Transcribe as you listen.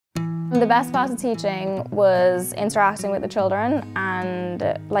The best part of teaching was interacting with the children,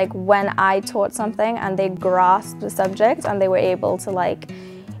 and like when I taught something and they grasped the subject and they were able to like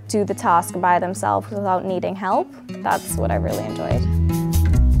do the task by themselves without needing help, that's what I really enjoyed.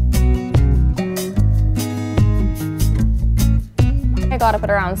 I got up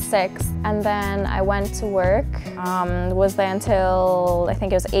at around 6 and then I went to work. Was there until I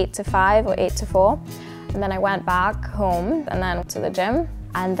think it was 8 to 5 or 8 to 4. And then I went back home and then to the gym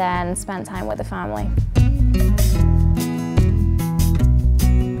and then spent time with the family.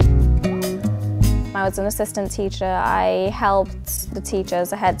 I was an assistant teacher. I helped the teachers,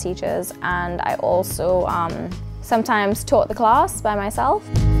 the head teachers, and I also sometimes taught the class by myself.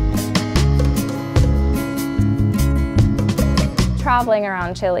 Traveling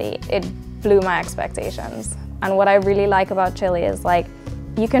around Chile, it blew my expectations. And what I really like about Chile is like,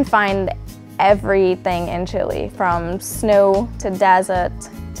 you can find everything in Chile, from snow to desert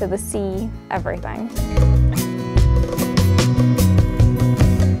to the sea, everything.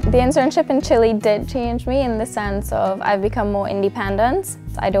 The internship in Chile did change me in the sense of I've become more independent.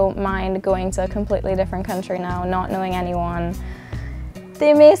 I don't mind going to a completely different country now, not knowing anyone.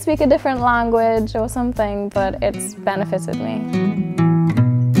 They may speak a different language or something, but it's benefited me.